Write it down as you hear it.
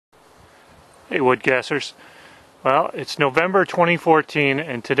Hey wood gassers. Well, it's November 2014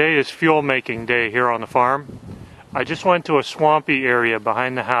 and today is fuel making day here on the farm. I just went to a swampy area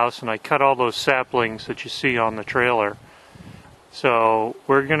behind the house and I cut all those saplings that you see on the trailer. So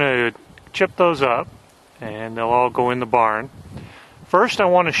we're going to chip those up and they'll all go in the barn. First I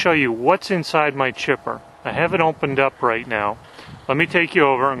want to show you what's inside my chipper. I have it opened up right now. Let me take you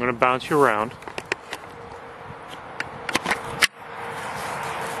over. I'm going to bounce you around.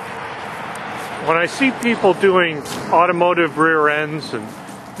 When I see people doing automotive rear ends and,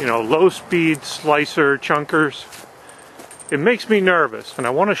 low speed slicer chunkers, it makes me nervous, and I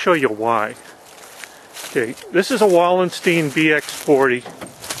want to show you why. Okay, this is a Wallenstein BX-40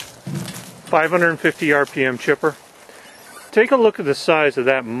 550 RPM chipper. Take a look at the size of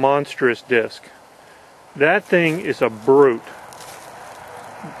that monstrous disc. That thing is a brute.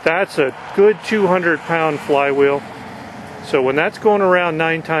 That's a good 200-pound flywheel. So when that's going around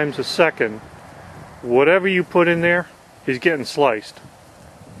 9 times a second, whatever you put in there is getting sliced.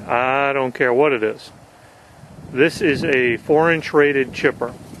 I don't care what it is. This is a 4-inch rated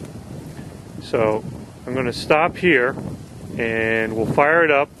chipper. So I'm going to stop here and we'll fire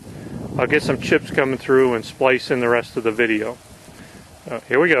it up. I'll get some chips coming through and splice in the rest of the video.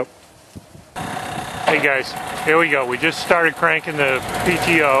 Here we go. Hey guys, here we go. We just started cranking the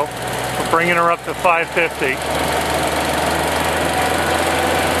PTO. We're bringing her up to 550.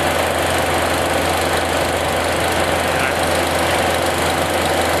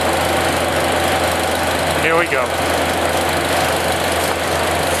 Here we go.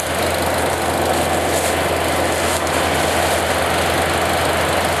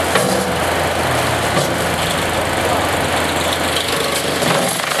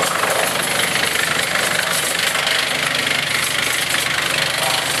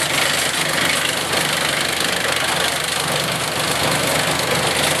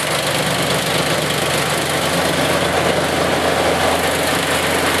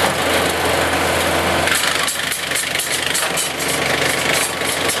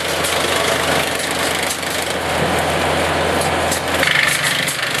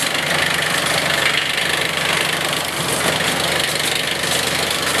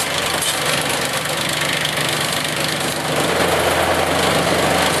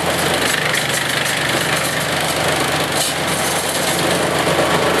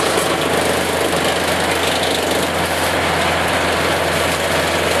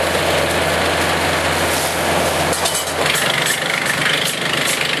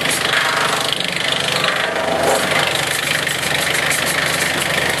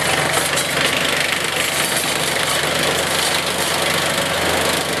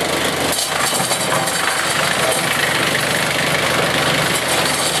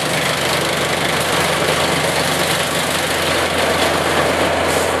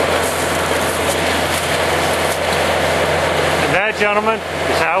 Gentlemen,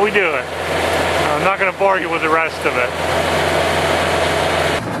 is how we do it. I'm not going to bore you with the rest of it.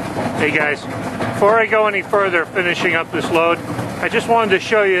 Hey guys, before I go any further finishing up this load, I just wanted to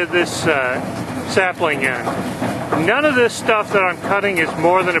show you this sapling end. None of this stuff that I'm cutting is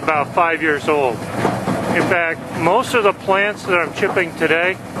more than about 5 years old. In fact, most of the plants that I'm chipping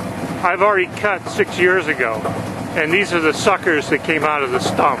today, I've already cut 6 years ago. And these are the suckers that came out of the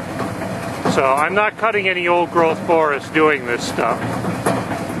stump. So I'm not cutting any old growth forest doing this stuff.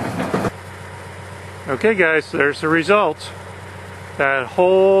 Okay guys, there's the results. That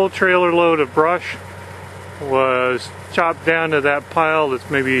whole trailer load of brush was chopped down to that pile that's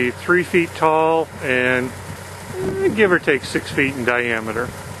maybe 3 feet tall and give or take 6 feet in diameter.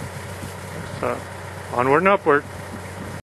 So onward and upward.